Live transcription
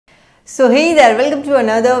So hey there, welcome to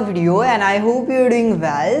another video and I hope you're doing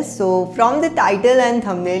well. So from the title and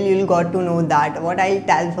thumbnail you'll got to know that what I'll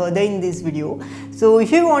tell further in this video. So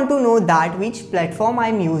if you want to know that which platform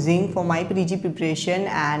I'm using for my PG preparation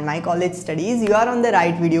and my college studies, you are on the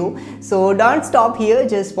right video. So don't stop here,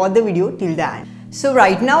 just watch the video till the end. So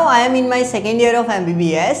right now I am in my second year of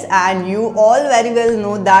MBBS and you all very well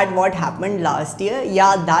know that what happened last year.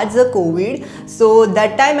 Yeah, that's the COVID. So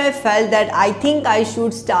that time I felt that I think I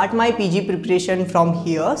should start my PG preparation from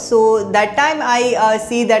here. So that time I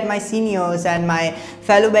see that my seniors and my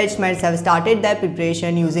fellow batchmates have started their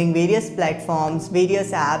preparation using various platforms,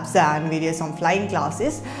 various apps and various offline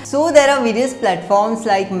classes. So there are various platforms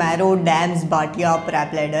like Marrow, DAMS, Bhatia,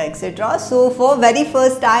 prepldder, etc. So for very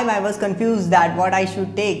first time I was confused that what I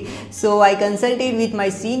should take. So I consulted with my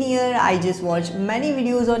senior, I just watched many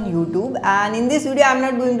videos on YouTube, and in this video I'm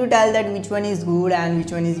not going to tell that which one is good and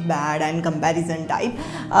which one is bad and comparison type.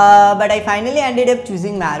 But I finally ended up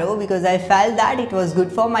choosing Marrow because I felt that it was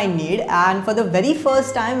good for my need, and for the very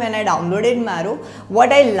first time when I downloaded Marrow,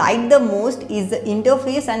 what I liked the most is the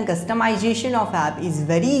interface and customization of app is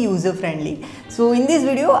very user friendly. So in this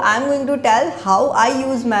video I'm going to tell how I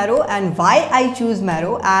use Marrow and why I choose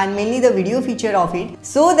Marrow and mainly the video feature of it.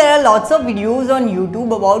 So there are lots of videos on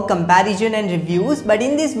YouTube about comparison and reviews, but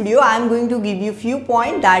in this video I am going to give you few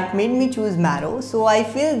points that made me choose Marrow. So I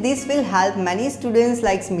feel this will help many students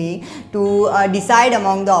like me to decide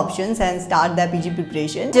among the options and start their PG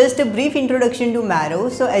preparation. Just a brief introduction to Marrow.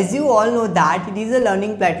 So as you all know that it is a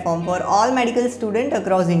learning platform for all medical students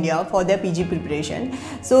across India for their PG preparation.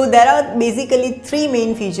 So there are basically three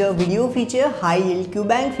main features: video feature, high yield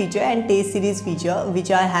QBank feature and test series feature,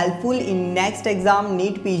 which are helpful in next exam,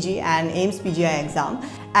 Neet PG and AIMS PGI exam.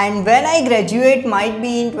 And when I graduate, might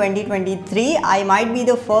be in 2023, I might be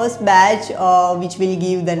the first batch which will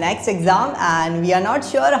give the next exam, and we are not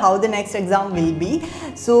sure how the next exam will be.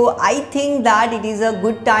 So I think that it is a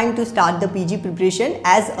good time to start the PG preparation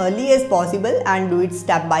as early as possible and do it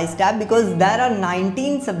step by step, because there are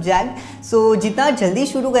 19 subjects. So जितना जल्दी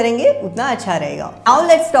शुरू करेंगे उतना अच्छा रहेगा. Now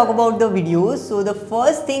let's talk about the videos. So the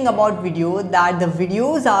first thing about video, that the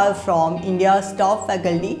videos are from India's top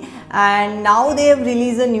faculty, and now they have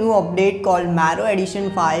released a new update called Marrow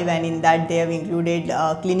Edition 5, and in that they have included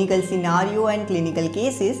clinical scenario and clinical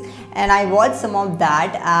cases, and I watched some of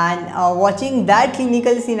that, and watching that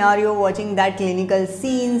clinical scenario, watching that clinical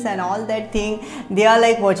scenes and all that thing, they are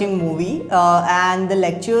like watching movie, and the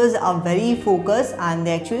lectures are very focused and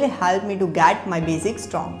they actually help me to get my basics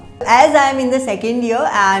strong. As I am in the second year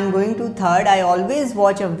and going to third, I always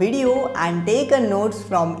watch a video and take a notes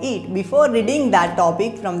from it before reading that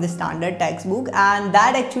topic from the standard textbook, and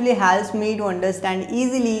that actually helps me to understand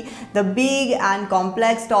easily the big and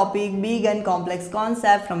complex topic, big and complex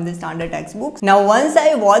concept from the standard textbooks. Now once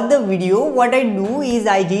I watch the video, what I do is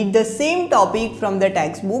I read the same topic from the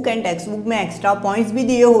textbook, and textbook में extra points भी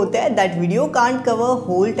दिए होते हैं that video can't cover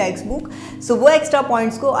whole textbook. So वो extra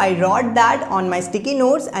points को I wrote that on my sticky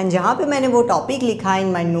notes, and जहाँ पे मैंने वो टॉपिक लिखा है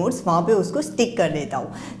इन माई नोट्स वहाँ पे उसको स्टिक कर देता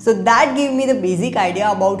हूँ. So that give me the basic idea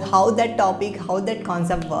about how that topic, how that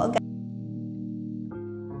concept work.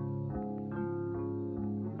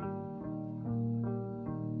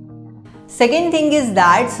 Second thing is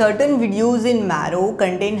that certain videos in Marrow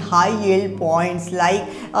contain high yield points, like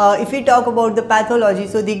if we talk about the pathology,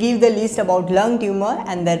 so they give the list about lung tumor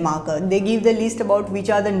and their marker. They give the list about which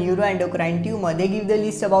are the neuroendocrine tumor. They give the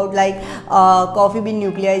list about like coffee bean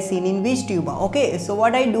nuclei seen in which tumor. Okay, so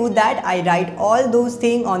what I do that I write all those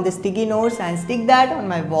things on the sticky notes and stick that on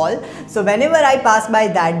my wall. So whenever I pass by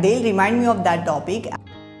that, they'll remind me of that topic.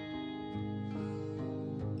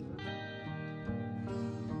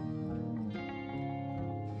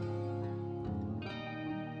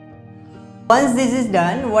 Once this is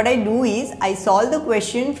done, what I do is I solve the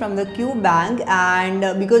question from the QBank,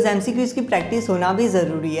 and because MCQs की practice होना भी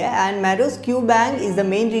ज़रूरी है, and Marrow's QBank is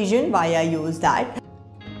the main reason why I use that.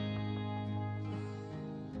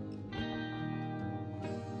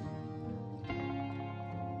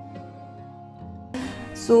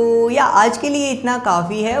 So yeah, आज के लिए इतना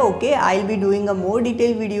काफ़ी है. Okay, I'll be doing a more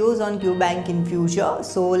detailed videos on QBank in future.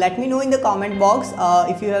 So let me know in the comment box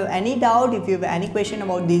if you have any doubt, if you have any question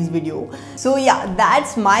about this video. So yeah,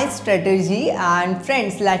 that's my strategy. And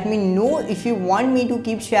friends, let me know if you want me to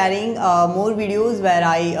keep sharing more videos where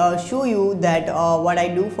I show you that what I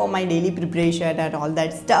do for my daily preparation and all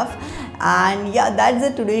that stuff. And yeah, that's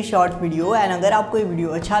the today's short video. And अगर आपको ये video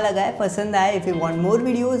अच्छा लगा है, पसंद आया, if you want more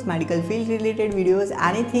videos, medical field related videos,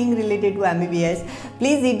 anything related to MBBS,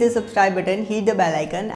 please hit the subscribe button, hit the bell icon.